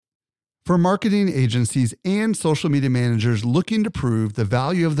For marketing agencies and social media managers looking to prove the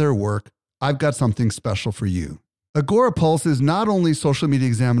value of their work, I've got something special for you. Agorapulse is not only Social Media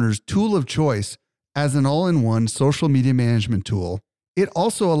Examiner's tool of choice as an all-in-one social media management tool, it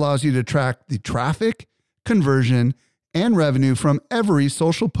also allows you to track the traffic, conversion, and revenue from every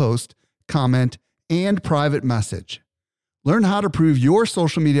social post, comment, and private message. Learn how to prove your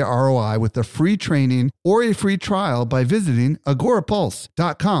social media ROI with a free training or a free trial by visiting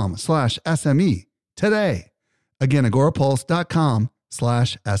agorapulse.com/SME today. Again,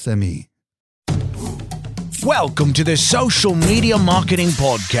 agorapulse.com/SME. Welcome to the Social Media Marketing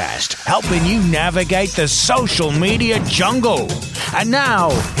Podcast, helping you navigate the social media jungle. And now,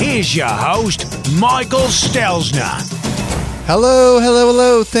 here's your host, Michael Stelzner.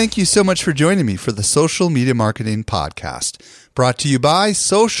 Hello. Thank you so much for joining me for the Social Media Marketing Podcast, brought to you by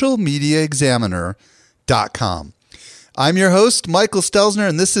socialmediaexaminer.com. I'm your host, Michael Stelzner,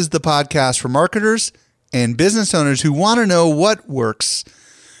 and this is the podcast for marketers and business owners who want to know what works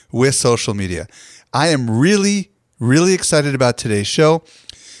with social media. I am really excited about today's show.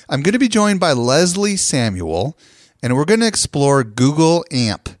 I'm going to be joined by Leslie Samuel, and we're going to explore Google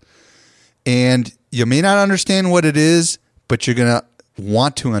AMP. And you may not understand what it is, but you're going to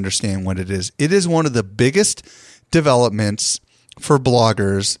want to understand what it is. It is one of the biggest developments for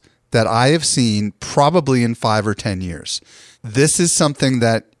bloggers that I have seen probably in 5 or 10 years. This is something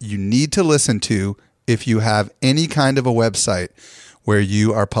that you need to listen to if you have any kind of a website where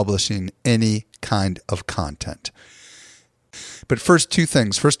you are publishing any kind of content. But first, 2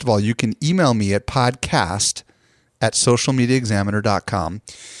 things. First of all, you can email me at podcast@socialmediaexaminer.com.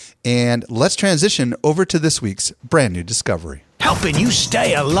 And let's transition over to this week's brand new discovery. Helping you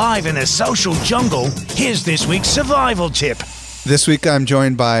stay alive in a social jungle, here's this week's survival tip. This week, I'm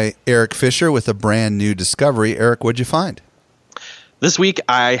joined by Eric Fisher with a brand new discovery. Eric, what'd you find? This week,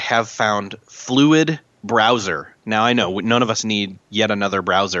 I have found Fluid Browser. Now, I know none of us need yet another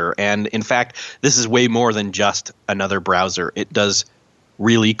browser. And in fact, this is way more than just another browser. It does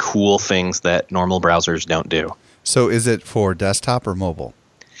really cool things that normal browsers don't do. So is it for desktop or mobile?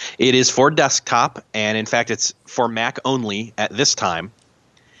 It is for desktop, and in fact, it's for Mac only at this time.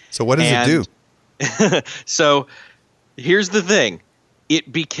 So what does it do? So here's the thing. It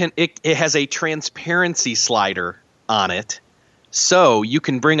has a transparency slider on it, so you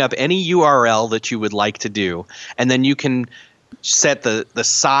can bring up any URL that you would like to do, and then you can set the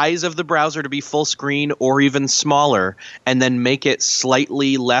size of the browser to be full screen or even smaller, and then make it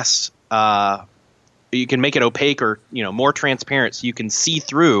slightly less you can make it opaque or more transparent, so you can see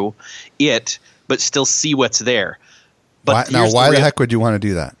through it but still see what's there. But why the heck would you want to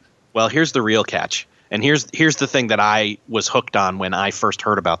do that? Well, here's the real catch. And here's the thing that I was hooked on when I first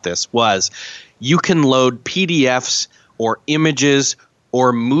heard about this was you can load PDFs or images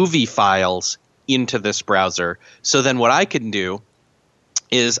or movie files into this browser. So then what I can do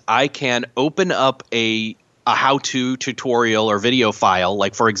is I can open up a how-to tutorial or video file,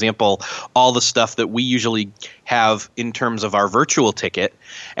 like, for example, all the stuff that we usually have in terms of our virtual ticket,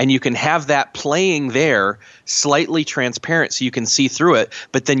 and you can have that playing there, slightly transparent so you can see through it,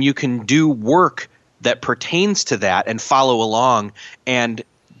 but then you can do work that pertains to that and follow along and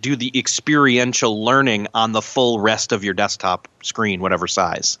do the experiential learning on the full rest of your desktop screen, whatever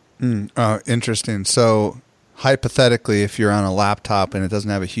size. Interesting. So hypothetically, if you're on a laptop and it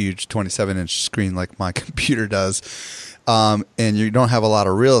doesn't have a huge 27-inch screen like my computer does, and you don't have a lot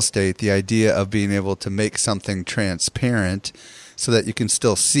of real estate, the idea of being able to make something transparent so that you can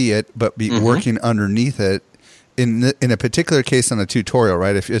still see it but be working underneath it, in a particular case on a tutorial,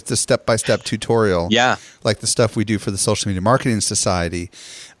 right? If it's a step-by-step tutorial, like the stuff we do for the Social Media Marketing Society,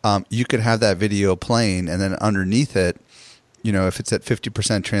 you could have that video playing, and then underneath it, if it's at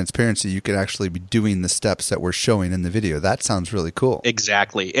 50% transparency, you could actually be doing the steps that we're showing in the video. That sounds really cool.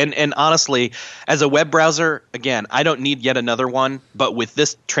 Exactly. And honestly, as a web browser, again, I don't need yet another one. But with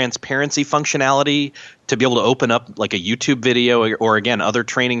this transparency functionality to be able to open up like a YouTube video or again, other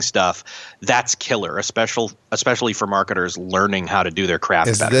training stuff, that's killer, especially for marketers learning how to do their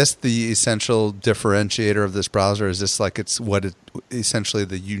craft better. Is this the essential differentiator of this browser? Is this like essentially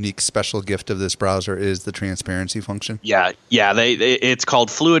the unique special gift of this browser is the transparency function? Yeah. It's called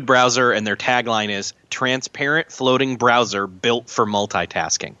Fluid Browser, and their tagline is transparent floating browser built for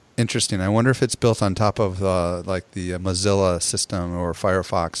multitasking. Interesting. I wonder if it's built on top of like the Mozilla system or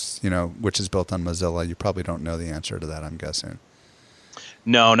Firefox, which is built on Mozilla. You probably don't know the answer to that, I'm guessing.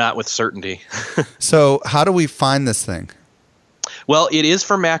 No, not with certainty. So how do we find this thing? Well, it is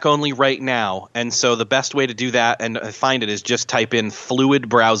for Mac only right now, and so the best way to do that and find it is just type in Fluid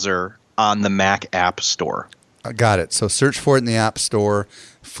Browser on the Mac App Store. I got it. So search for it in the App Store.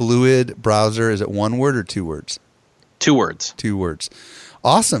 Fluid Browser. Is it one word or 2 words? 2 words. 2 words.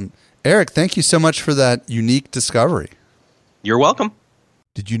 Awesome. Eric, thank you so much for that unique discovery. You're welcome.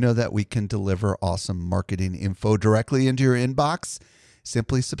 Did you know that we can deliver awesome marketing info directly into your inbox?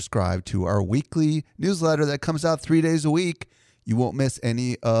 Simply subscribe to our weekly newsletter that comes out 3 days a week. You won't miss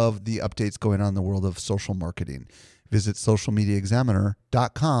any of the updates going on in the world of social marketing. Visit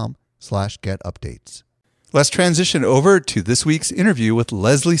socialmediaexaminer.com/getupdates. Let's transition over to this week's interview with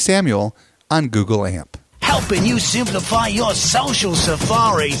Leslie Samuel on Google AMP. Helping you simplify your social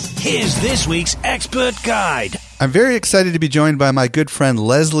safari, here's this week's expert guide. I'm very excited to be joined by my good friend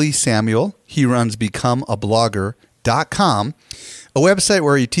Leslie Samuel. He runs becomeablogger.com, a website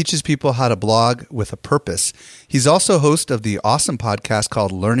where he teaches people how to blog with a purpose. He's also host of the awesome podcast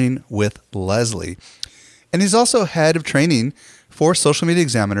called Learning with Leslie. And he's also head of training for Social Media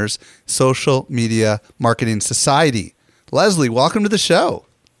Examiner's Social Media Marketing Society. Leslie, welcome to the show.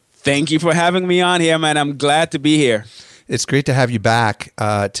 Thank you for having me on here, man. I'm glad to be here. It's great to have you back.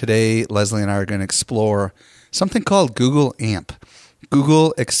 Today, Leslie and I are going to explore something called Google AMP,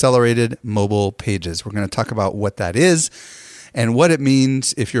 Google Accelerated Mobile Pages. We're going to talk about what that is and what it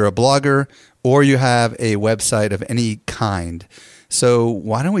means if you're a blogger or you have a website of any kind. So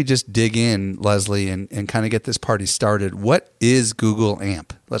why don't we just dig in, Leslie, and kind of get this party started. What is Google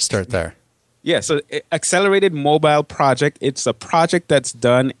AMP? Let's start there. Yeah, so Accelerated Mobile Project, it's a project that's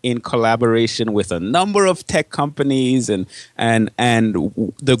done in collaboration with a number of tech companies, and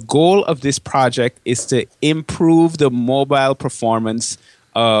the goal of this project is to improve the mobile performance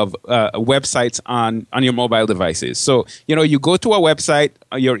of websites on your mobile devices. So, you go to a website,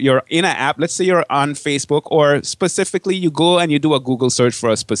 you're in an app, let's say you're on Facebook, or specifically you go and you do a Google search for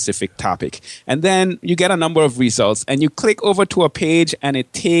a specific topic. And then you get a number of results and you click over to a page and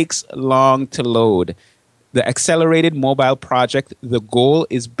it takes long to load. The Accelerated Mobile Project, the goal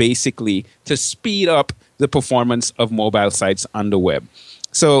is basically to speed up the performance of mobile sites on the web.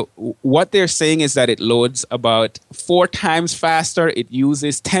 So what they're saying is that it loads about 4 times faster, it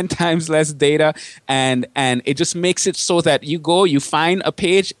uses 10 times less data, and it just makes it so that you find a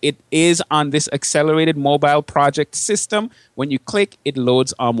page, it is on this Accelerated Mobile Project system. When you click, it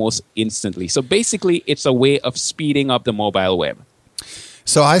loads almost instantly. So basically, it's a way of speeding up the mobile web.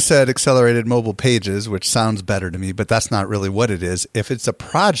 So I said accelerated mobile pages, which sounds better to me, but that's not really what it is. If it's a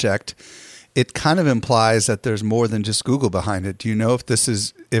project, it kind of implies that there's more than just Google behind it. Do you know if this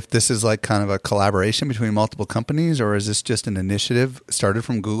is like kind of a collaboration between multiple companies, or is this just an initiative started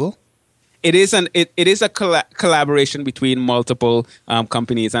from Google? It is a collaboration between multiple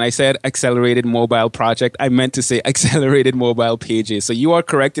companies. And I said Accelerated Mobile Project. I meant to say Accelerated Mobile Pages. So you are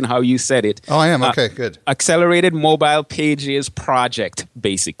correct in how you said it. Oh, I am. Okay, good. Accelerated Mobile Pages Project,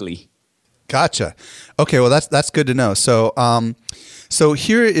 basically. Gotcha. Okay, well that's good to know. So so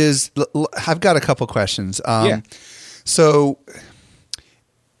here is, I've got a couple questions. So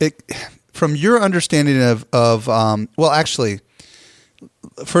from your understanding of well, actually,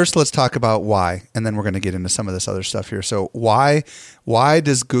 first let's talk about why, and then we're going to get into some of this other stuff here. So why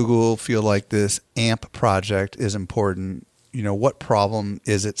does Google feel like this AMP project is important? What problem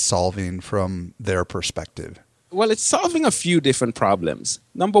is it solving from their perspective? Well, it's solving a few different problems.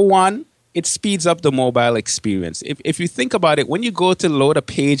 Number one, it speeds up the mobile experience. If you think about it, when you go to load a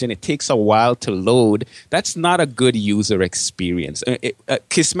page and it takes a while to load, that's not a good user experience.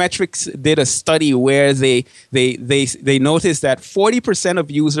 Kissmetrics did a study where they noticed that 40%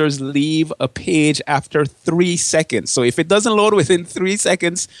 of users leave a page after 3 seconds. So if it doesn't load within 3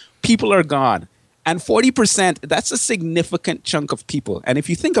 seconds, people are gone. And 40%, that's a significant chunk of people. And if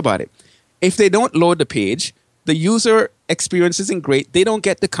you think about it, if they don't load the page, the user experience isn't great. They don't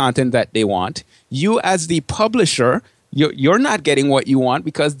get the content that they want. You as the publisher, you're not getting what you want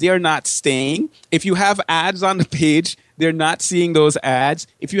because they're not staying. If you have ads on the page, they're not seeing those ads.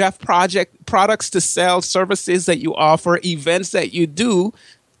 If you have products to sell, services that you offer, events that you do,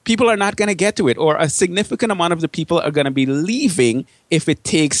 people are not going to get to it, or a significant amount of the people are going to be leaving if it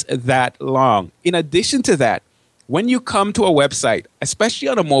takes that long. In addition to that, when you come to a website, especially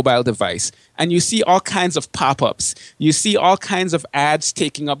on a mobile device, and you see all kinds of pop-ups, you see all kinds of ads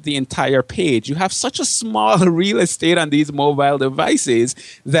taking up the entire page, you have such a small real estate on these mobile devices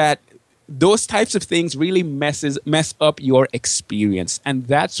that those types of things really mess up your experience. And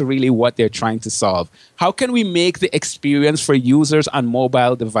that's really what they're trying to solve. How can we make the experience for users on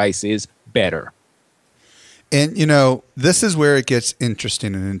mobile devices better? And, this is where it gets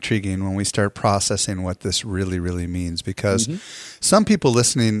interesting and intriguing when we start processing what this really, really means, because some people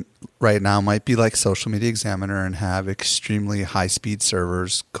listening right now might be like Social Media Examiner and have extremely high-speed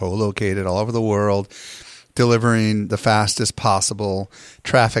servers co-located all over the world delivering the fastest possible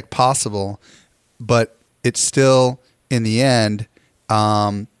traffic possible, but it's still, in the end,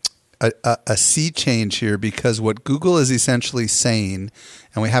 a sea change here, because what Google is essentially saying,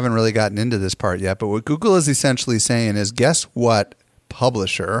 and we haven't really gotten into this part yet, but what Google is essentially saying is, guess what,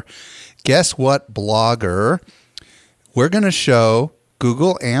 publisher? Guess what, blogger? We're going to show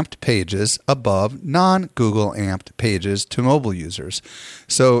Google amped pages above non-Google amped pages to mobile users.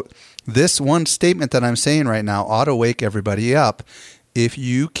 So this one statement that I'm saying right now ought to wake everybody up. If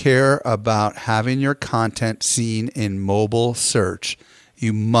you care about having your content seen in mobile search,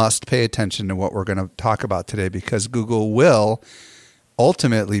 you must pay attention to what we're going to talk about today, because Google will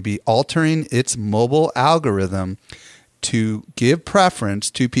ultimately be altering its mobile algorithm to give preference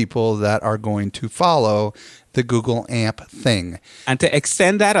to people that are going to follow the Google AMP thing. And to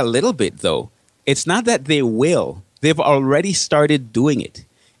extend that a little bit, though, it's not that they will. They've already started doing it.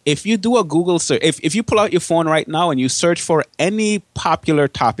 If you do a Google search, if you pull out your phone right now and you search for any popular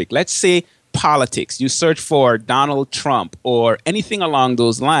topic, let's say politics, you search for Donald Trump or anything along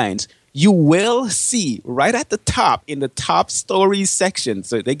those lines, you will see right at the top, in the top stories section,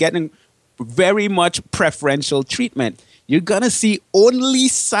 so they're getting very much preferential treatment, you're going to see only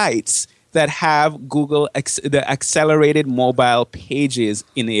sites that have Google the accelerated mobile pages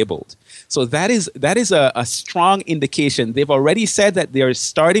enabled. So that is a strong indication. They've already said that they're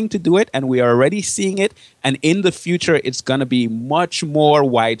starting to do it, and we are already seeing it. And in the future, it's going to be much more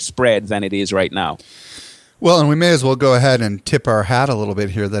widespread than it is right now. Well, and we may as well go ahead and tip our hat a little bit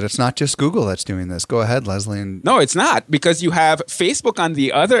here that it's not just Google that's doing this. Go ahead, Leslie. No, it's not, because you have Facebook on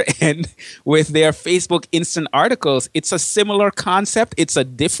the other end with their Facebook Instant Articles. It's a similar concept. It's a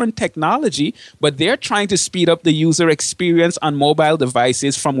different technology, but they're trying to speed up the user experience on mobile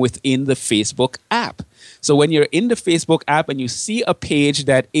devices from within the Facebook app. So when you're in the Facebook app and you see a page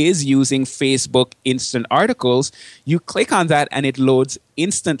that is using Facebook Instant Articles, you click on that and it loads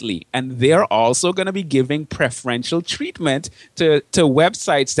instantly. And they're also going to be giving preferential treatment to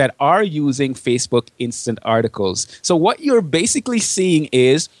websites that are using Facebook Instant Articles. So what you're basically seeing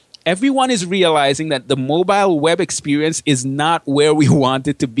is everyone is realizing that the mobile web experience is not where we want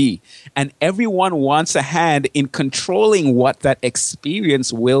it to be. And everyone wants a hand in controlling what that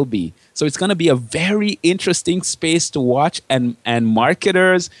experience will be. So it's going to be a very interesting space to watch, and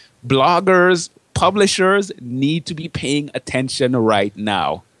marketers, bloggers, publishers need to be paying attention right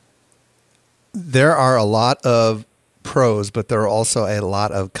now. There are a lot of pros, but there are also a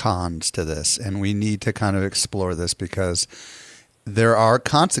lot of cons to this, and we need to kind of explore this because there are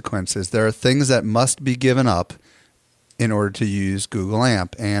consequences. There are things that must be given up in order to use Google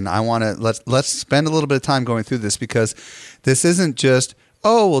AMP. And I want to let's spend a little bit of time going through this, because this isn't just,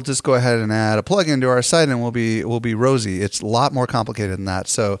 oh, we'll just go ahead and add a plugin to our site and we'll be rosy. It's a lot more complicated than that.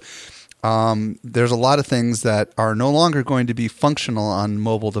 So there's a lot of things that are no longer going to be functional on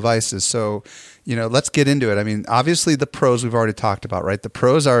mobile devices. So, let's get into it. I mean, obviously the pros we've already talked about, right? The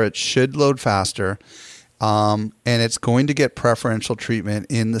pros are it should load faster. And it's going to get preferential treatment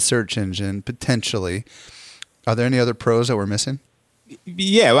in the search engine, potentially. Are there any other pros that we're missing?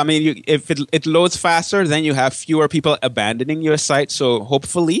 Yeah, I mean, if it loads faster, then you have fewer people abandoning your site. So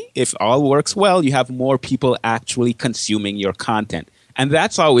hopefully, if all works well, you have more people actually consuming your content. And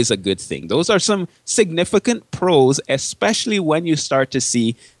that's always a good thing. Those are some significant pros, especially when you start to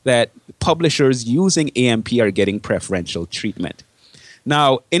see that publishers using AMP are getting preferential treatment.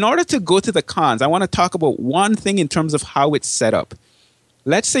 Now, in order to go to the cons, I want to talk about one thing in terms of how it's set up.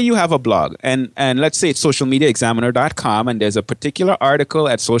 Let's say you have a blog, and let's say it's socialmediaexaminer.com, and there's a particular article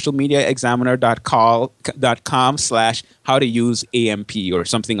at socialmediaexaminer.com/how to use AMP or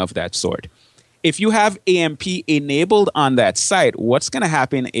something of that sort. If you have AMP enabled on that site, what's going to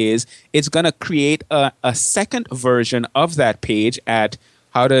happen is it's going to create a second version of that page at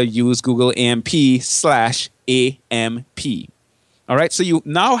how to use Google AMP/AMP. All right, so you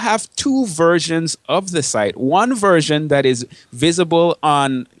now have two versions of the site. One version that is visible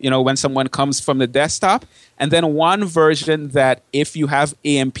on, when someone comes from the desktop, and then one version that if you have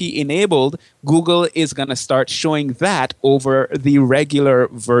AMP enabled, Google is going to start showing that over the regular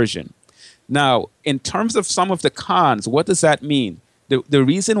version. Now, in terms of some of the cons, what does that mean? The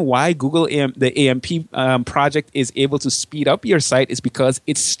reason why the AMP project is able to speed up your site is because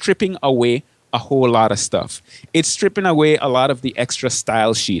it's stripping away a whole lot of stuff. It's stripping away a lot of the extra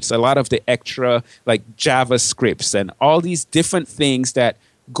style sheets, a lot of the extra like JavaScripts and all these different things that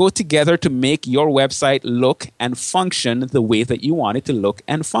go together to make your website look and function the way that you want it to look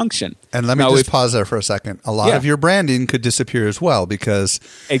and function. And let me just pause there for a second. A lot of your branding could disappear as well because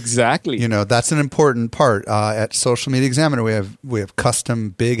exactly, that's an important part. At Social Media Examiner, we have custom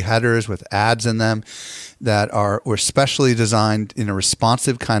big headers with ads in them that were specially designed in a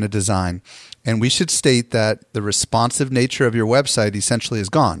responsive kind of design. And we should state that the responsive nature of your website essentially is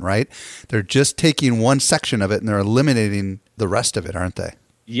gone, right? They're just taking one section of it and they're eliminating the rest of it, aren't they?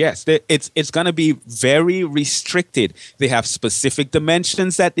 Yes, it's going to be very restricted. They have specific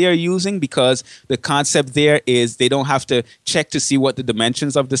dimensions that they're using because the concept there is they don't have to check to see what the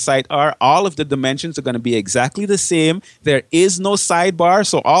dimensions of the site are. All of the dimensions are going to be exactly the same. There is no sidebar,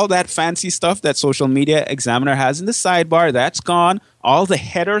 so all that fancy stuff that Social Media Examiner has in the sidebar, that's gone. All the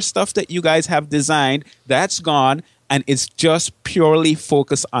header stuff that you guys have designed, that's gone. And it's just purely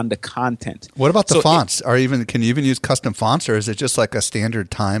focused on the content. What about the fonts? Can you even use custom fonts, or is it just like a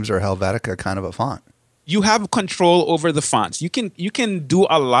standard Times or Helvetica kind of a font? You have control over the fonts. You can do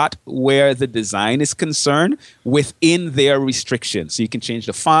a lot where the design is concerned within their restrictions. So you can change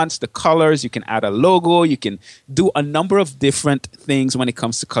the fonts, the colors, you can add a logo, you can do a number of different things when it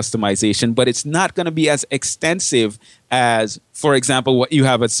comes to customization, but it's not going to be as extensive as, for example, what you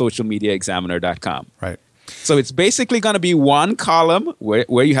have at socialmediaexaminer.com. Right. So it's basically going to be one column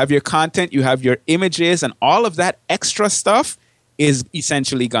where you have your content, you have your images, and all of that extra stuff is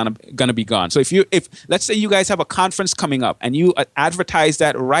essentially going to be gone. So if let's say you guys have a conference coming up and you advertise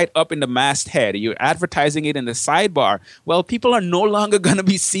that right up in the masthead, you're advertising it in the sidebar, well, people are no longer going to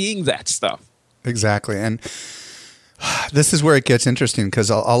be seeing that stuff. Exactly. And this is where it gets interesting because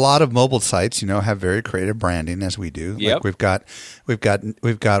a lot of mobile sites, have very creative branding, as we do. Yep. Like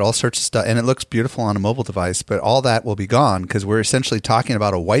we've got all sorts of stuff, and it looks beautiful on a mobile device. But all that will be gone because we're essentially talking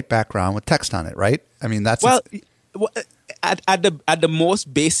about a white background with text on it, right? I mean, that's at the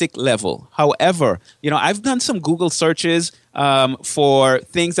most basic level. However, I've done some Google searches for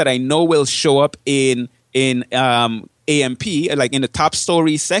things that I know will show up in AMP, like in the top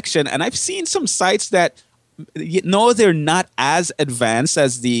stories section, and I've seen some sites that. No, they're not as advanced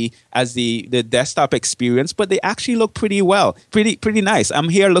as the desktop experience, but they actually look pretty well, pretty nice. I'm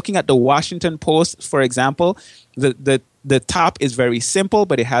here looking at the Washington Post, for example. The top is very simple,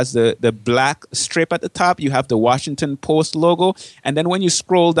 but it has the black strip at the top. You have the Washington Post logo, and then when you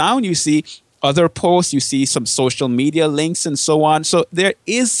scroll down, you see other posts, you see some social media links and so on. So there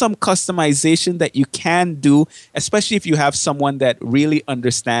is some customization that you can do, especially if you have someone that really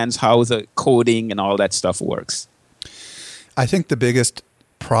understands how the coding and all that stuff works. I think the biggest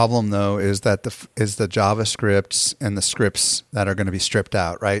problem, though, is that the JavaScripts and the scripts that are going to be stripped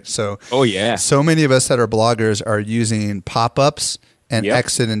out, right? So, so many of us that are bloggers are using pop-ups and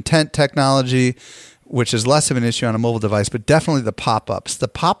exit intent technology, which is less of an issue on a mobile device, but definitely the pop-ups. The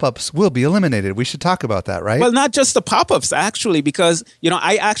pop-ups will be eliminated. We should talk about that, right? Well, not just the pop-ups, actually, because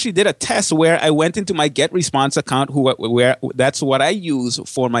I actually did a test where I went into my GetResponse account, where that's what I use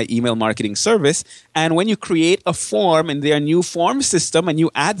for my email marketing service. And when you create a form in their new form system and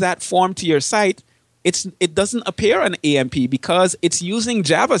you add that form to your site, it doesn't appear on AMP because it's using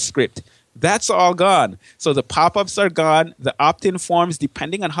JavaScript. That's all gone. So the pop-ups are gone. The opt-in forms,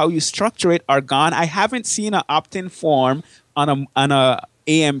 depending on how you structure it, are gone. I haven't seen an opt-in form on a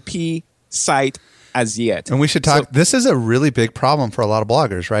AMP site as yet. And we should talk. This is a really big problem for a lot of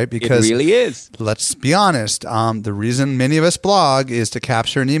bloggers, right? Because it really is. Let's be honest. The reason many of us blog is to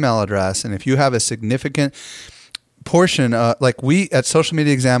capture an email address. And if you have a significant portion, like we at Social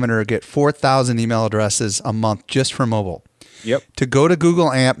Media Examiner get 4,000 email addresses a month just for mobile. Yep. To go to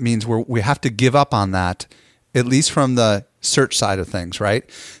Google AMP means we have to give up on that, at least from the search side of things, right?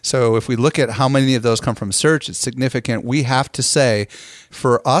 So if we look at how many of those come from search, it's significant. We have to say,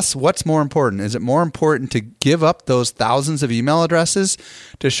 for us, what's more important? Is it more important to give up those thousands of email addresses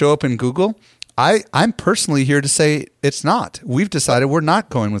to show up in Google? I'm personally here to say it's not. We've decided we're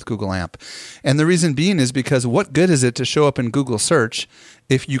not going with Google AMP. And the reason being is because what good is it to show up in Google search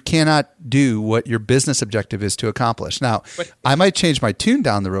if you cannot do what your business objective is to accomplish? Now, I might change my tune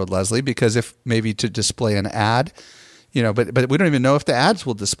down the road, Leslie, because if maybe to display an ad, but we don't even know if the ads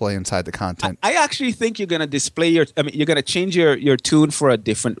will display inside the content. I actually think you're going to you're going to change your tune for a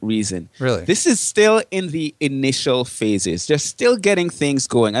different reason. Really? This is still in the initial phases. They're still getting things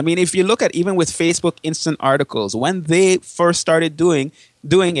going. I mean, if you look at even with Facebook Instant Articles, when they first started doing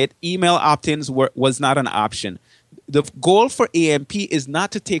it, email opt-ins was not an option. the goal for AMP is not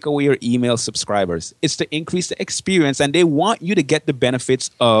to take away your email subscribers. It's to increase the experience, and they want you to get the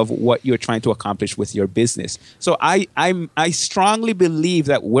benefits of what you're trying to accomplish with your business. So I strongly believe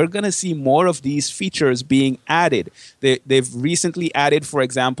that we're going to see more of these features being added. They've recently added, for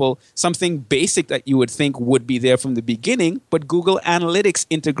example, something basic that you would think would be there from the beginning, but Google Analytics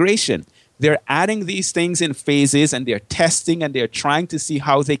integration. They're adding these things in phases, and they're testing, and they're trying to see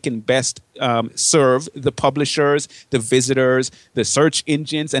how they can best serve the publishers, the visitors, the search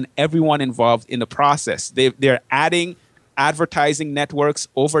engines, and everyone involved in the process. They're adding advertising networks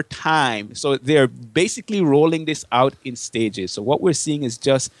over time. So they're basically rolling this out in stages. So what we're seeing is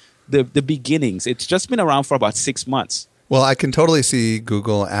just the beginnings. It's just been around for about 6 months. Well, I can totally see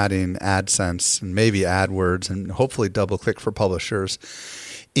Google adding AdSense and maybe AdWords and hopefully DoubleClick for publishers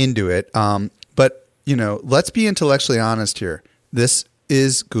into it. But, let's be intellectually honest here. This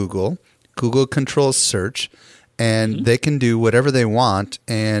is Google. Google controls search, and they can do whatever they want,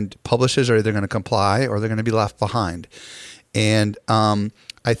 and publishers are either going to comply or they're going to be left behind. And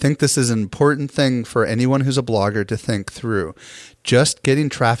I think this is an important thing for anyone who's a blogger to think through. Just getting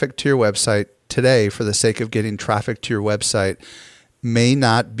traffic to your website today for the sake of getting traffic to your website may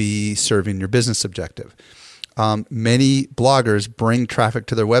not be serving your business objective. Many bloggers bring traffic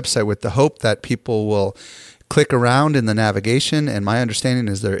to their website with the hope that people will click around in the navigation. And my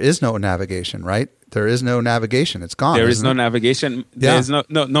understanding is there is no navigation, right? There is no navigation. It's gone. There is no navigation. There Yeah. is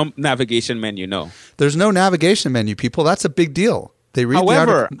no navigation menu, no. There's no navigation menu, people. That's a big deal. They read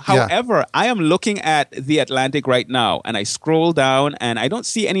However, the article. I am looking at The Atlantic right now, and I scroll down, and I don't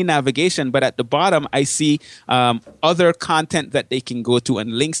see any navigation, but at the bottom, I see other content that they can go to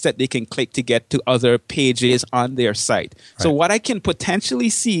and links that they can click to get to other pages on their site. So Right. what I can potentially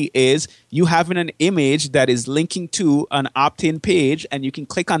see is you having an image that is linking to an opt-in page, and you can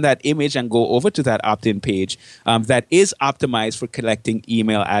click on that image and go over to that opt-in page that is optimized for collecting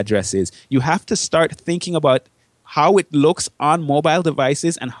email addresses. You have to start thinking about how it looks on mobile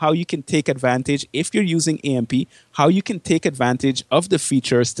devices and how you can take advantage, if you're using AMP, how you can take advantage of the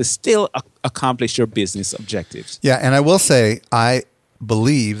features to still accomplish your business objectives. Yeah, and I will say, I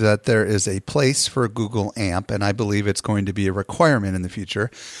believe that there is a place for Google AMP, and I believe it's going to be a requirement in the future.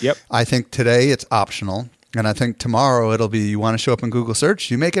 Yep. I think today it's optional, and I think tomorrow it'll be, you want to show up in Google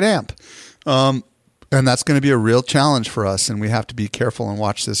search, you make it AMP. And that's going to be a real challenge for us, and we have to be careful and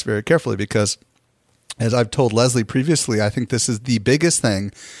watch this very carefully because, as I've told Leslie previously, I think this is the biggest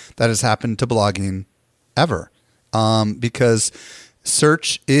thing that has happened to blogging ever, because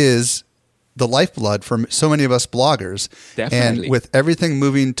search is the lifeblood for so many of us bloggers. Definitely. And with everything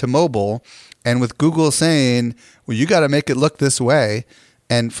moving to mobile, and with Google saying, well, you got to make it look this way.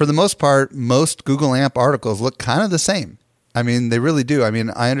 And for the most part, most Google AMP articles look kind of the same. I mean, they really do. I mean,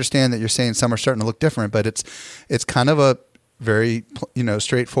 I understand that you're saying some are starting to look different, but it's kind of a very,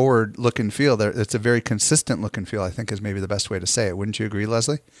 straightforward look and feel. It's a very consistent look and feel, I think, is maybe the best way to say it. Wouldn't you agree,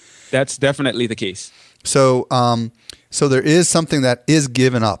 Leslie? That's definitely the case. So, so there is something that is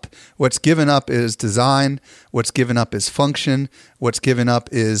given up. What's given up is design. What's given up is function. What's given up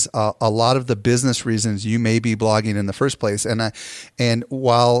is a lot of the business reasons you may be blogging in the first place. And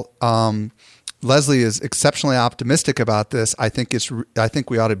while Leslie is exceptionally optimistic about this, I think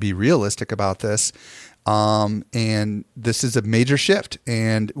we ought to be realistic about this. And this is a major shift,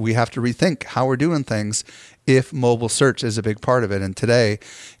 and we have to rethink how we're doing things if mobile search is a big part of it. And today,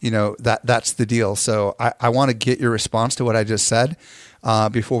 that's the deal. So I want to get your response to what I just said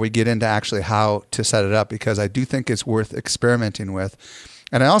before we get into actually how to set it up, because I do think it's worth experimenting with.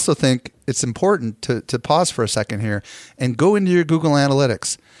 And I also think it's important to pause for a second here and go into your Google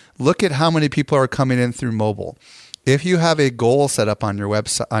Analytics. Look at how many people are coming in through mobile. If you have a goal set up on your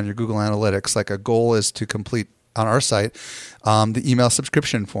website, on your Google Analytics, like a goal is to complete on our site the email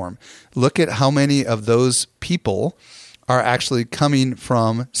subscription form, look at how many of those people are actually coming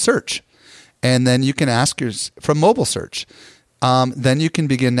from search. And then you can ask from mobile search. Then you can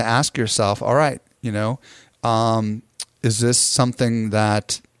begin to ask yourself, all right, is this something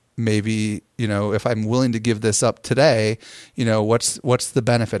that maybe, if I'm willing to give this up today, what's the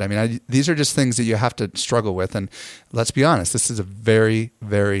benefit? I mean, these are just things that you have to struggle with. And let's be honest, this is a very,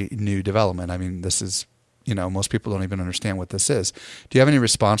 very new development. I mean, this is, most people don't even understand what this is. Do you have any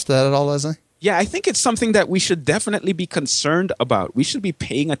response to that at all, Leslie? Yeah, I think it's something that we should definitely be concerned about. We should be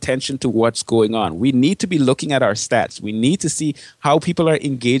paying attention to what's going on. We need to be looking at our stats. We need to see how people are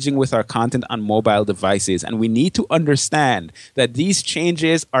engaging with our content on mobile devices. And we need to understand that these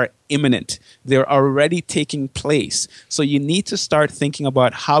changes are imminent. They're already taking place. So you need to start thinking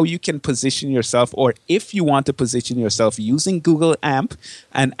about how you can position yourself, or if you want to position yourself using Google AMP.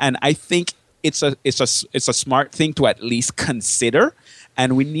 And I think it's a smart thing to at least consider.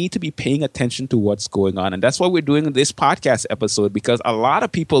 And we need to be paying attention to what's going on. And that's why we're doing this podcast episode, because a lot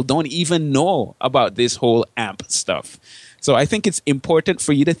of people don't even know about this whole AMP stuff. So I think it's important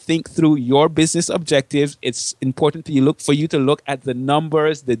for you to think through your business objectives. It's important for you to look at the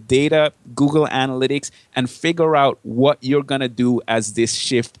numbers, the data, Google Analytics, and figure out what you're going to do as this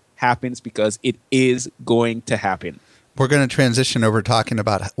shift happens, because it is going to happen. We're going to transition over talking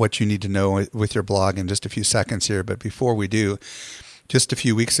about what you need to know with your blog in just a few seconds here. But before we do, just a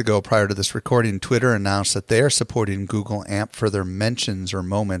few weeks ago, prior to this recording, Twitter announced that they are supporting Google AMP for their mentions or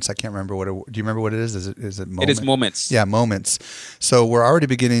moments. I can't remember do you remember what it is? Is it moment? It is moments. Yeah, moments. So we're already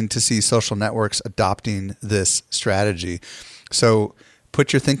beginning to see social networks adopting this strategy. So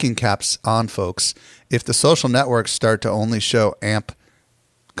put your thinking caps on, folks. If the social networks start to only show AMP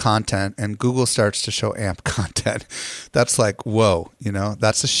content and Google starts to show AMP content, that's like, whoa,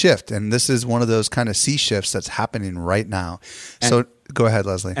 that's a shift. And this is one of those kind of sea shifts that's happening right now. So go ahead,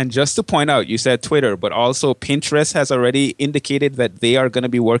 Leslie. And just to point out, you said Twitter, but also Pinterest has already indicated that they are going to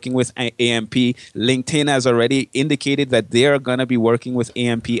be working with AMP. LinkedIn has already indicated that they are going to be working with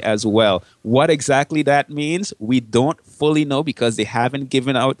AMP as well. What exactly that means, we don't fully know, because they haven't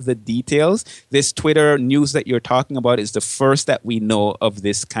given out the details. This Twitter news that you're talking about is the first that we know of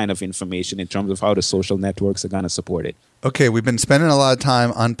this kind of information in terms of how the social networks are going to support it. Okay, we've been spending a lot of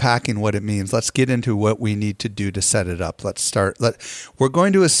time unpacking what it means. Let's get into what we need to do to set it up. Let's start. We're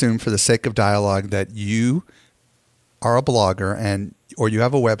going to assume, for the sake of dialogue, that you are a blogger or you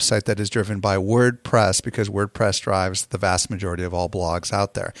have a website that is driven by WordPress, because WordPress drives the vast majority of all blogs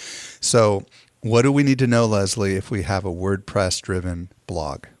out there. So what do we need to know, Leslie, if we have a WordPress-driven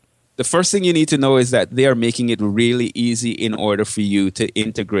blog? The first thing you need to know is that they are making it really easy in order for you to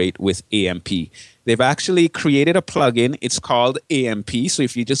integrate with AMP. They've actually created a plugin. It's called AMP. So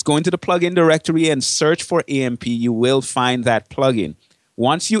if you just go into the plugin directory and search for AMP, you will find that plugin.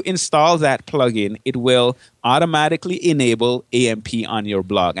 Once you install that plugin, it will automatically enable AMP on your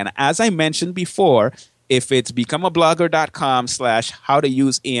blog. And as I mentioned before, if it's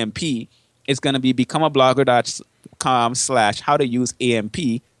becomeablogger.com/how-to-use-AMP, it's going to be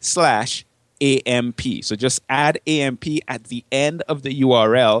becomeablogger.com/how-to-use-AMP/AMP. So just add AMP at the end of the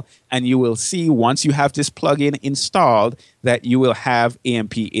URL, and you will see, once you have this plugin installed, that you will have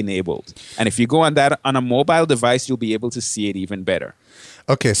AMP enabled. And if you go on a mobile device, you'll be able to see it even better.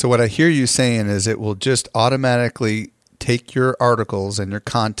 Okay, so what I hear you saying is it will just automatically take your articles and your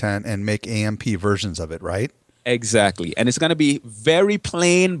content and make AMP versions of it, right? Exactly. And it's going to be very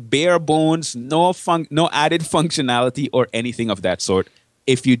plain, bare bones, no added functionality or anything of that sort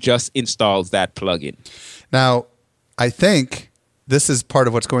if you just install that plugin. Now, I think this is part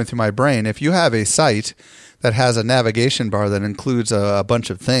of what's going through my brain. If you have a site that has a navigation bar that includes a bunch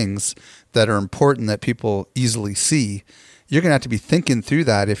of things that are important that people easily see, you're going to have to be thinking through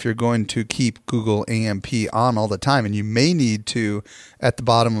that if you're going to keep Google AMP on all the time. And you may need to, at the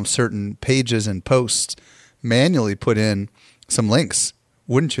bottom of certain pages and posts, manually put in some links,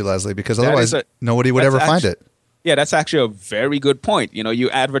 wouldn't you, Leslie? Because otherwise nobody would ever find it. Yeah, that's actually a very good point. You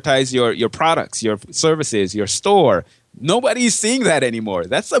advertise your products, your services, your store. Nobody's seeing that anymore.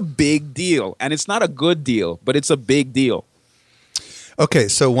 That's a big deal. And it's not a good deal, but it's a big deal. Okay,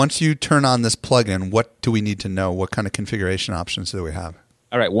 so once you turn on this plugin, what do we need to know? What kind of configuration options do we have?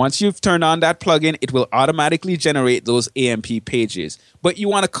 All right, once you've turned on that plugin, it will automatically generate those AMP pages. But you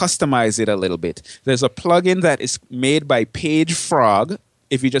want to customize it a little bit. There's a plugin that is made by PageFrog.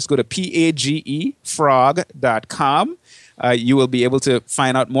 If you just go to pagefrog.com, you will be able to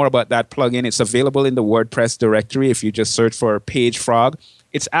find out more about that plugin. It's available in the WordPress directory if you just search for PageFrog.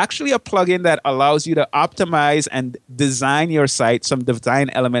 It's actually a plugin that allows you to optimize and design your site, some design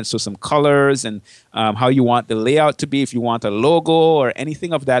elements, so some colors and how you want the layout to be. If you want a logo or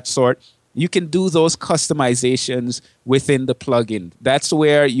anything of that sort, you can do those customizations within the plugin. That's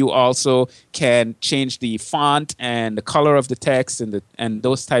where you also can change the font and the color of the text and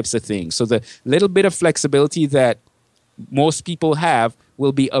those types of things. So the little bit of flexibility that most people have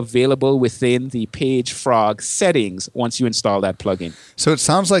will be available within the PageFrog settings once you install that plugin. So it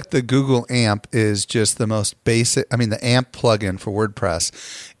sounds like the Google AMP is just the most basic. I mean, the AMP plugin for WordPress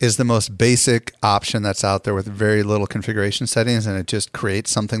is the most basic option that's out there with very little configuration settings, and it just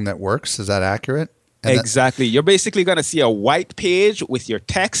creates something that works. Is that accurate? And exactly. You're basically going to see a white page with your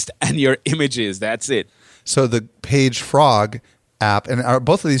text and your images. That's it. So the PageFrog app, and are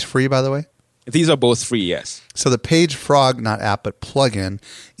both of these free, by the way? These are both free, yes. So the PageFrog, not app, but plugin,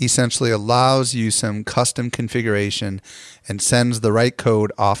 essentially allows you some custom configuration and sends the right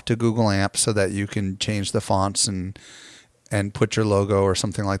code off to Google AMP so that you can change the fonts and and put your logo or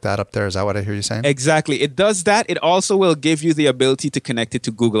something like that up there. Is that what I hear you saying? Exactly. It does that. It also will give you the ability to connect it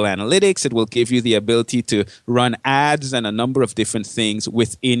to Google Analytics. It will give you the ability to run ads and a number of different things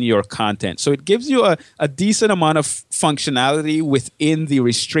within your content. So it gives you a decent amount of functionality within the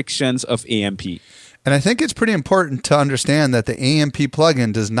restrictions of AMP. And I think it's pretty important to understand that the AMP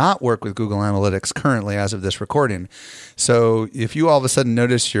plugin does not work with Google Analytics currently as of this recording. So if you all of a sudden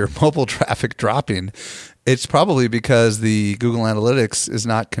notice your mobile traffic dropping, it's probably because the Google Analytics is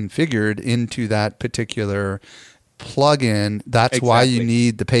not configured into that particular plugin. That's Exactly. why you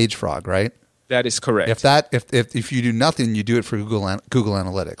need the page frog, right? That is correct. If you do nothing, you do it for Google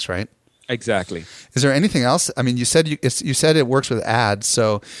Analytics, right? Exactly. Is there anything else? I mean, you said it works with ads,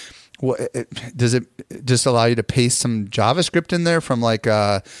 so does it just allow you to paste some JavaScript in there from like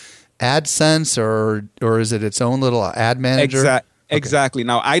AdSense, or is it its own little ad manager? Exactly.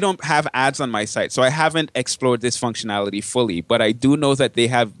 Now, I don't have ads on my site, so I haven't explored this functionality fully, but I do know that they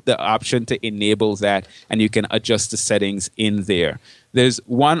have the option to enable that, and you can adjust the settings in there. There's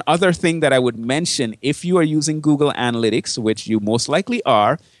one other thing that I would mention. If you are using Google Analytics, which you most likely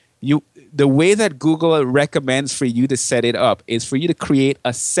are, the way that Google recommends for you to set it up is for you to create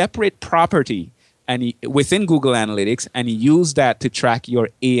a separate property within Google Analytics and use that to track your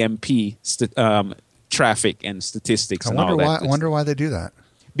AMP traffic and statistics and all that. I wonder why they do that.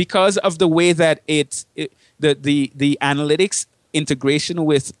 Because of the way that the analytics integration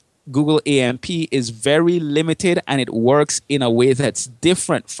with Google AMP is very limited, and it works in a way that's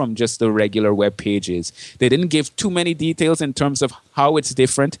different from just the regular web pages. They didn't give too many details in terms of how it's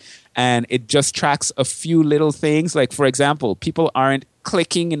different, and it just tracks a few little things. Like, for example, people aren't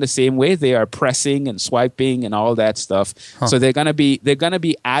clicking in the same way. They are pressing and swiping and all that stuff. So they're gonna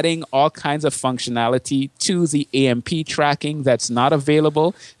be adding all kinds of functionality to the AMP tracking that's not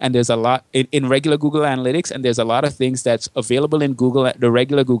available. And there's a lot in regular Google Analytics, and there's a lot of things that's available in the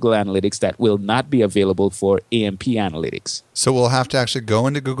regular Google Analytics that will not be available for AMP Analytics. So we'll have to actually go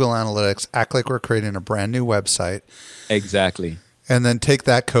into Google Analytics, act like we're creating a brand new website. Exactly. And then take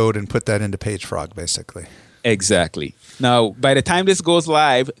that code and put that into PageFrog, basically. Exactly. Now, by the time this goes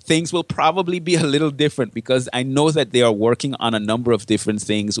live, things will probably be a little different, because I know that they are working on a number of different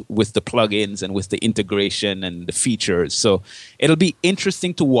things with the plugins and with the integration and the features. So it'll be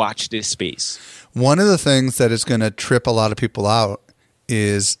interesting to watch this space. One of the things that is going to trip a lot of people out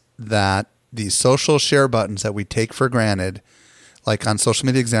is that the social share buttons that we take for granted, like on Social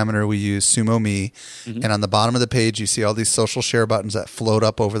Media Examiner, we use SumoMe, and on the bottom of the page, you see all these social share buttons that float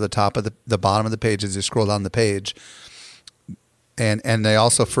up over the top of the bottom of the page as you scroll down the page. And they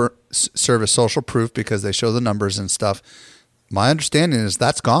also serve as social proof because they show the numbers and stuff. My understanding is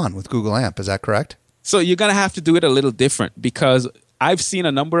that's gone with Google AMP. Is that correct? So you're going to have to do it a little different, because I've seen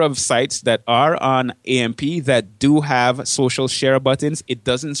a number of sites that are on AMP that do have social share buttons. It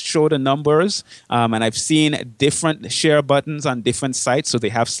doesn't show the numbers. And I've seen different share buttons on different sites, so they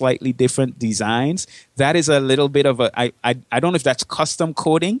have slightly different designs. That is a little bit of I don't know if that's custom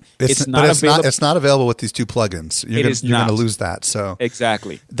coding. It's not available with these two plugins. You're going to lose that. So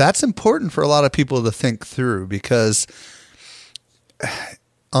exactly. That's important for a lot of people to think through, because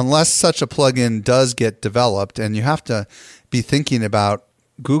unless such a plugin does get developed, and you have to be thinking about,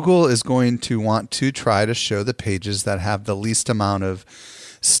 Google is going to want to try to show the pages that have the least amount of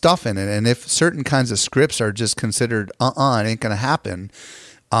stuff in it. And if certain kinds of scripts are just considered, it ain't going to happen.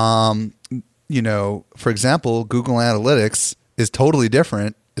 For example, Google Analytics is totally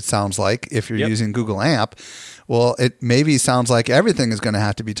different, it sounds like, if you're using Google AMP. Well, it maybe sounds like everything is going to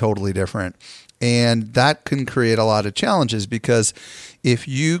have to be totally different. And that can create a lot of challenges, because if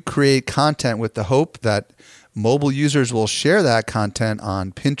you create content with the hope that mobile users will share that content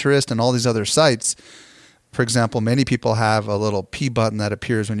on Pinterest and all these other sites, for example, many people have a little P button that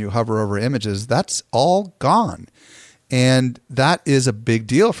appears when you hover over images. That's all gone. And that is a big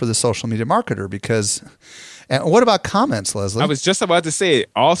deal for the social media marketer, because... And what about comments, Leslie? I was just about to say,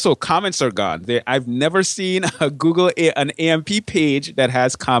 also comments are gone. I've never seen an AMP page that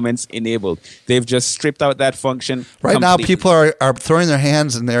has comments enabled. They've just stripped out that function. Right now, people are throwing their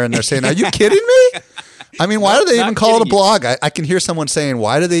hands in there and they're saying, "Are you kidding me?" I mean, why do they even call it a blog? I can hear someone saying,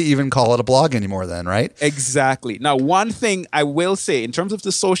 "Why do they even call it a blog anymore?" Then, right? Exactly. Now, one thing I will say in terms of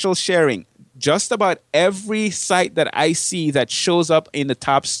the social sharing, just about every site that I see that shows up in the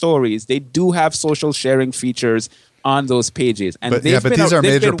top stories, they do have social sharing features on those pages. But these are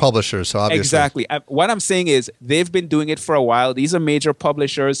major publishers, so obviously. Exactly. What I'm saying is they've been doing it for a while. These are major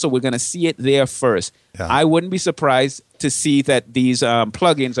publishers, so we're going to see it there first. Yeah. I wouldn't be surprised to see that these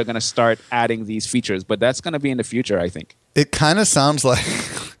plugins are going to start adding these features, but that's going to be in the future, I think. It kind of sounds like...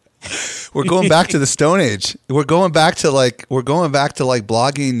 we're going back to the Stone Age. We're going back to like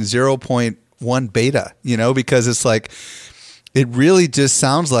blogging 0.1 beta, because it's like, it really just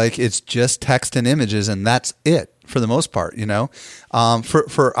sounds like it's just text and images, and that's it for the most part,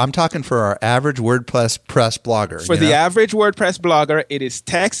 I'm talking for our average WordPress blogger. For the average WordPress blogger, it is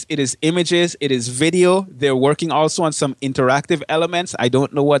text, it is images, it is video. They're working also on some interactive elements. I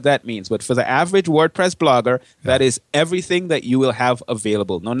don't know what that means, but for the average WordPress blogger, that is everything that you will have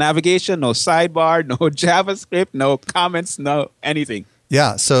available. No navigation, no sidebar, no JavaScript, no comments, no anything.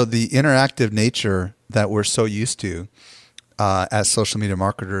 Yeah, so the interactive nature that we're so used to as social media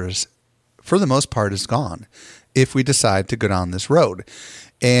marketers, for the most part, is gone if we decide to go down this road.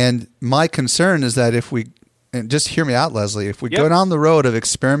 And my concern is that and just hear me out, Leslie, if we go down the road of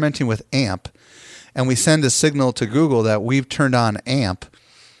experimenting with AMP and we send a signal to Google that we've turned on AMP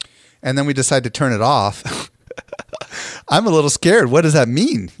and then we decide to turn it off, I'm a little scared. What does that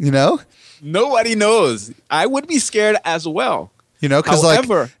mean? Nobody knows. I would be scared as well. Because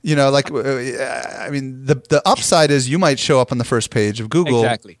the upside is you might show up on the first page of Google.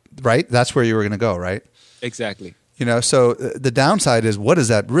 Exactly. Right? That's where you were going to go, right? Exactly. So the downside is, what does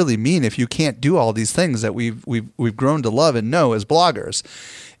that really mean if you can't do all these things that we've grown to love and know as bloggers?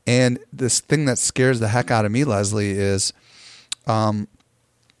 And this thing that scares the heck out of me, Leslie, is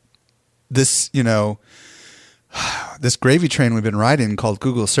this gravy train we've been riding called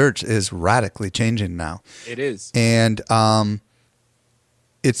Google Search is radically changing now. It is. And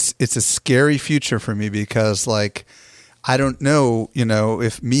it's a scary future for me because, I don't know,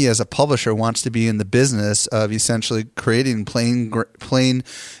 if me as a publisher wants to be in the business of essentially creating plain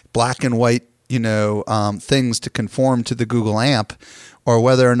black and white, things to conform to the Google AMP, or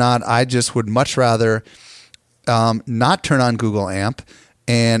whether or not I just would much rather not turn on Google AMP,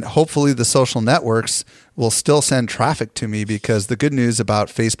 and hopefully the social networks will still send traffic to me, because the good news about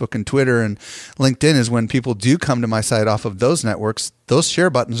Facebook and Twitter and LinkedIn is when people do come to my site off of those networks, those share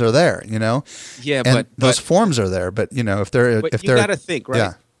buttons are there, Yeah, and those forms are there. But you got to think, right?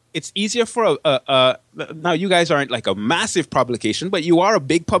 Yeah. It's easier for now you guys aren't like a massive publication, but you are a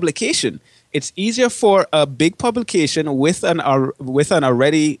big publication. It's easier for a big publication with an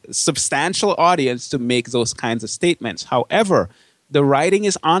already substantial audience to make those kinds of statements. However, the writing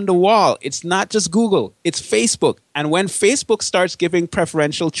is on the wall. It's not just Google, it's Facebook. And when Facebook starts giving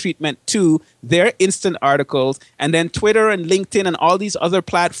preferential treatment to their instant articles, and then Twitter and LinkedIn and all these other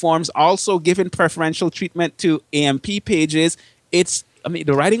platforms also giving preferential treatment to AMP pages,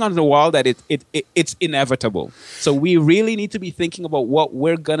 the writing on the wall that it's inevitable. So we really need to be thinking about what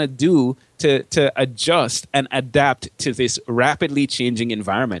we're going to do to adjust and adapt to this rapidly changing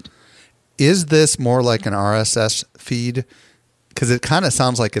environment. Is this more like an RSS feed? Because it kind of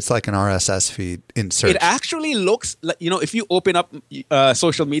sounds like it's like an RSS feed in search. It actually looks like, if you open up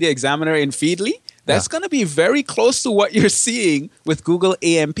Social Media Examiner in Feedly, that's going to be very close to what you're seeing with Google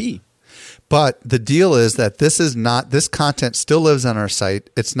AMP. But the deal is that this content still lives on our site.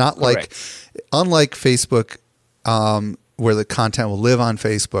 It's not unlike Facebook, where the content will live on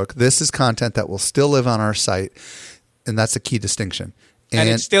Facebook. This is content that will still live on our site. And that's a key distinction. And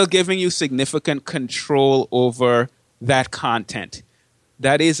it's still giving you significant control over that content.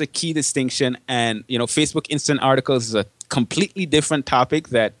 That is a key distinction. And, Facebook Instant Articles is a completely different topic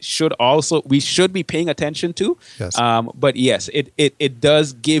that we should be paying attention to. Yes. But yes, it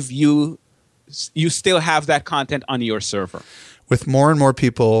does give you still have that content on your server. With more and more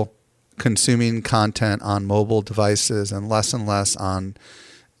people consuming content on mobile devices and less on,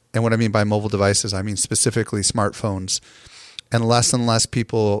 and what I mean by mobile devices, I mean specifically smartphones, and less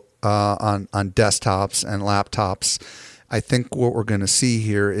people on desktops and laptops, I think what we're going to see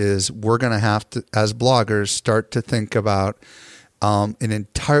here is we're going to have to, as bloggers, start to think about an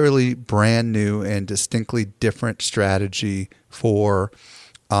entirely brand new and distinctly different strategy for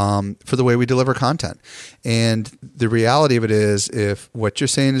the way we deliver content. And the reality of it is, if what you're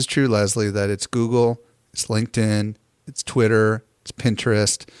saying is true, Leslie, that it's Google, it's LinkedIn, it's Twitter, it's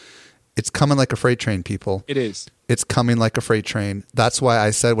Pinterest, it's coming like a freight train, people. It is. It's coming like a freight train. That's why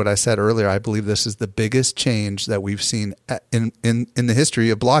I said what I said earlier. I believe this is the biggest change that we've seen in the history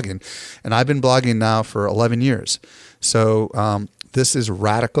of blogging. And I've been blogging now for 11 years. So this is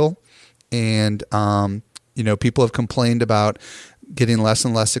radical. And, people have complained about getting less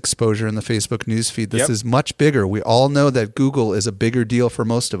and less exposure in the Facebook newsfeed. This is much bigger. We all know that Google is a bigger deal for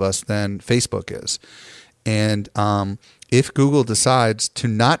most of us than Facebook is. And if Google decides to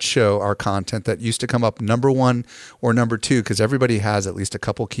not show our content that used to come up number 1 or number 2, because everybody has at least a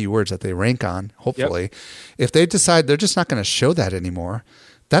couple keywords that they rank on, hopefully, if they decide they're just not going to show that anymore,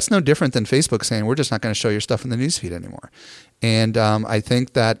 That's no different than Facebook saying, we're just not going to show your stuff in the newsfeed anymore. And I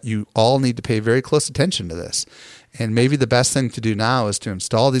think that you all need to pay very close attention to this. And maybe the best thing to do now is to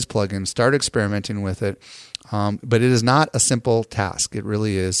install these plugins, start experimenting with it. But it is not a simple task. It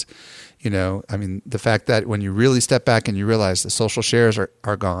really is, the fact that when you really step back and you realize the social shares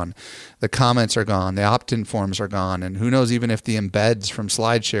are gone, the comments are gone, the opt-in forms are gone, and who knows even if the embeds from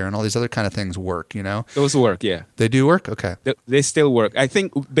SlideShare and all these other kind of things work, Those work, yeah. They do work? Okay. They still work. I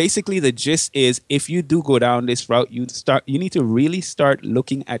think basically the gist is if you do go down this route, you need to really start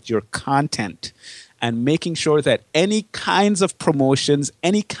looking at your content and making sure that any kinds of promotions,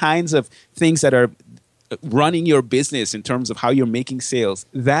 any kinds of things that are running your business in terms of how you're making sales,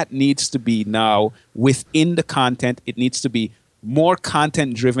 that needs to be now within the content. It needs to be more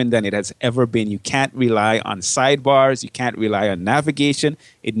content driven than it has ever been. You can't rely on sidebars. You can't rely on navigation.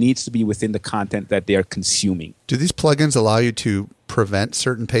 It needs to be within the content that they're consuming. Do these plugins allow you to prevent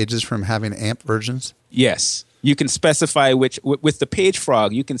certain pages from having AMP versions? Yes. You can specify which, with the page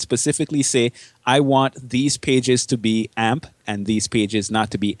frog, you can specifically say, I want these pages to be AMP and these pages not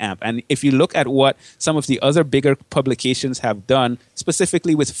to be AMP. And if you look at what some of the other bigger publications have done,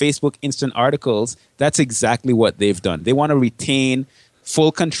 specifically with Facebook Instant Articles, that's exactly what they've done. They want to retain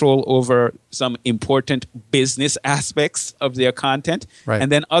full control over some important business aspects of their content. Right.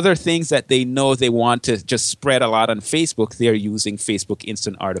 And then other things that they know they want to just spread a lot on Facebook, they're using Facebook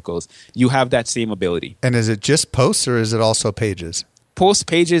Instant Articles. You have that same ability. And is it just posts or is it also pages? Post,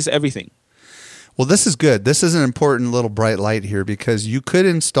 pages, everything. Well, this is good. This is an important little bright light here because you could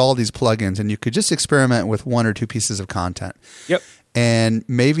install these plugins and you could just experiment with one or two pieces of content. Yep. And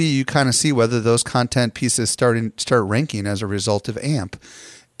maybe you kind of see whether those content pieces start ranking as a result of AMP.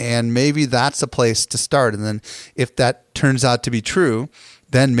 And maybe that's a place to start. And then if that turns out to be true,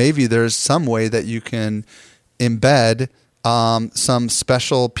 then maybe there's some way that you can embed some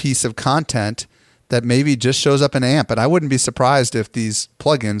special piece of content that maybe just shows up in AMP. And I wouldn't be surprised if these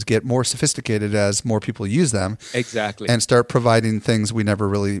plugins get more sophisticated as more people use them. Exactly. And start providing things we never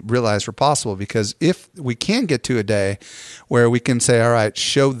really realized were possible. Because if we can get to a day where we can say, all right,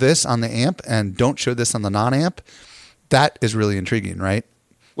 show this on the AMP and don't show this on the non-AMP, that is really intriguing, right?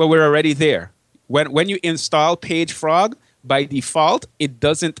 Well, we're already there. When you install PageFrog, by default, it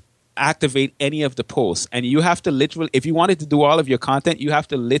doesn't activate any of the posts. And you have to literally, if you wanted to do all of your content, you have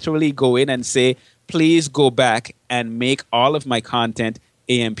to literally go in and say, please go back and make all of my content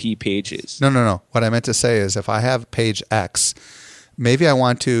AMP pages. No. What I meant to say is if I have page X, maybe I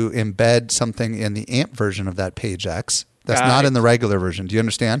want to embed something in the AMP version of that page X that's not in the regular version. Do you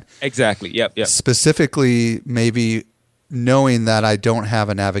understand? Exactly. Yep. Specifically, maybe knowing that I don't have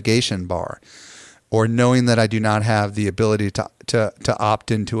a navigation bar or knowing that I do not have the ability to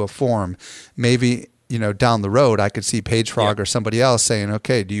opt into a form. Maybe, down the road I could see PageFrog or somebody else saying,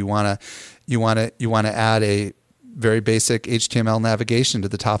 okay, do you want to add a very basic HTML navigation to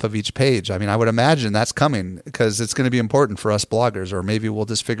the top of each page? I mean, I would imagine that's coming because it's going to be important for us bloggers, or maybe we'll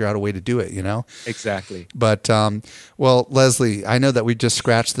just figure out a way to do it, Exactly. But, well, Leslie, I know that we just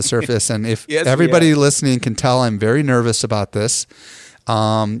scratched the surface, and if Yes, everybody listening can tell I'm very nervous about this,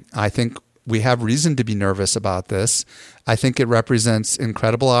 I think we have reason to be nervous about this. I think it represents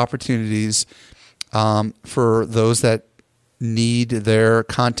incredible opportunities for those that need their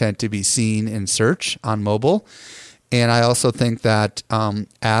content to be seen in search on mobile. And I also think that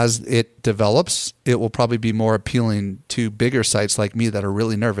as it develops, it will probably be more appealing to bigger sites like me that are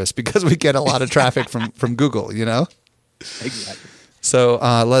really nervous because we get a lot of traffic from Google, Exactly. So,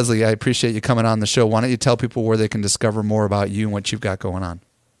 Leslie, I appreciate you coming on the show. Why don't you tell people where they can discover more about you and what you've got going on?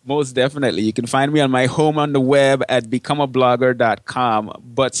 Most definitely. You can find me on my home on the web at becomeablogger.com.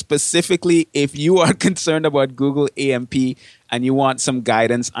 But specifically, if you are concerned about Google AMP and you want some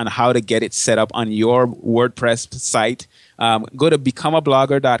guidance on how to get it set up on your WordPress site, go to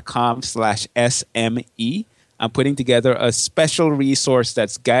becomeablogger.com/SME. I'm putting together a special resource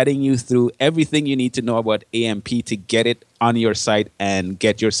that's guiding you through everything you need to know about AMP to get it on your site and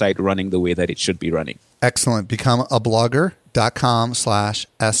get your site running the way that it should be running. Excellent.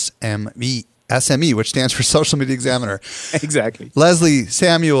 Becomeablogger.com/SME. SME, which stands for Social Media Examiner. Exactly. Leslie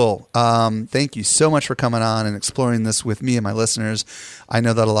Samuel, thank you so much for coming on and exploring this with me and my listeners. I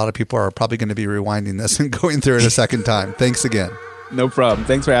know that a lot of people are probably going to be rewinding this and going through it a second time. Thanks again. No problem.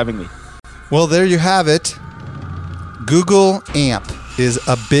 Thanks for having me. Well, there you have it. Google AMP is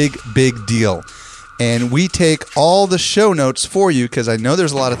a big, big deal. And we take all the show notes for you because I know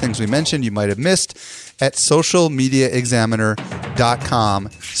there's a lot of things we mentioned you might have missed at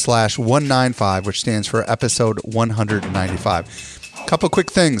socialmediaexaminer.com/195, which stands for episode 195. A couple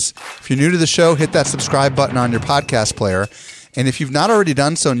quick things. If you're new to the show, hit that subscribe button on your podcast player. And if you've not already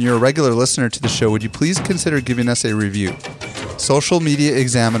done so and you're a regular listener to the show, would you please consider giving us a review?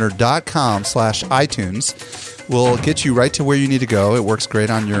 socialmediaexaminer.com/iTunes will get you right to where you need to go. It works great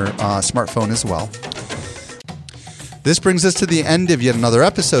on your smartphone as well. This brings us to the end of yet another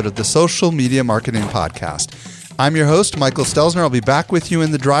episode of the Social Media Marketing Podcast. I'm your host, Michael Stelzner. I'll be back with you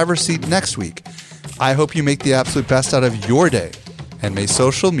in the driver's seat next week. I hope you make the absolute best out of your day, and may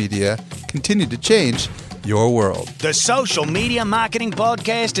social media continue to change your world. The Social Media Marketing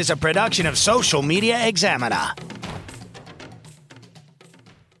Podcast is a production of Social Media Examiner.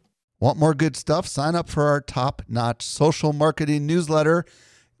 Want more good stuff? Sign up for our top-notch social marketing newsletter.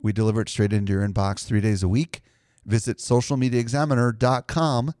 We deliver it straight into your inbox 3 days a week. Visit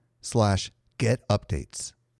socialmediaexaminer.com/get updates.